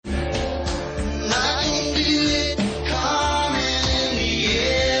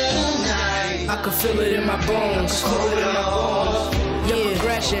feel it in my bones. The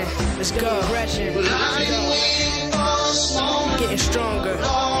progression, let's go. Getting stronger.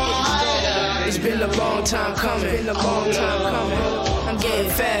 It's been a long time coming. I'm getting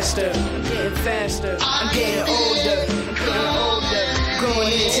faster. I'm getting older.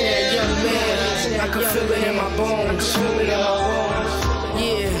 Growing into that young man. I can feel it in my bones.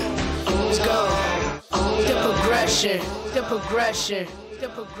 Yeah, let's go. The progression.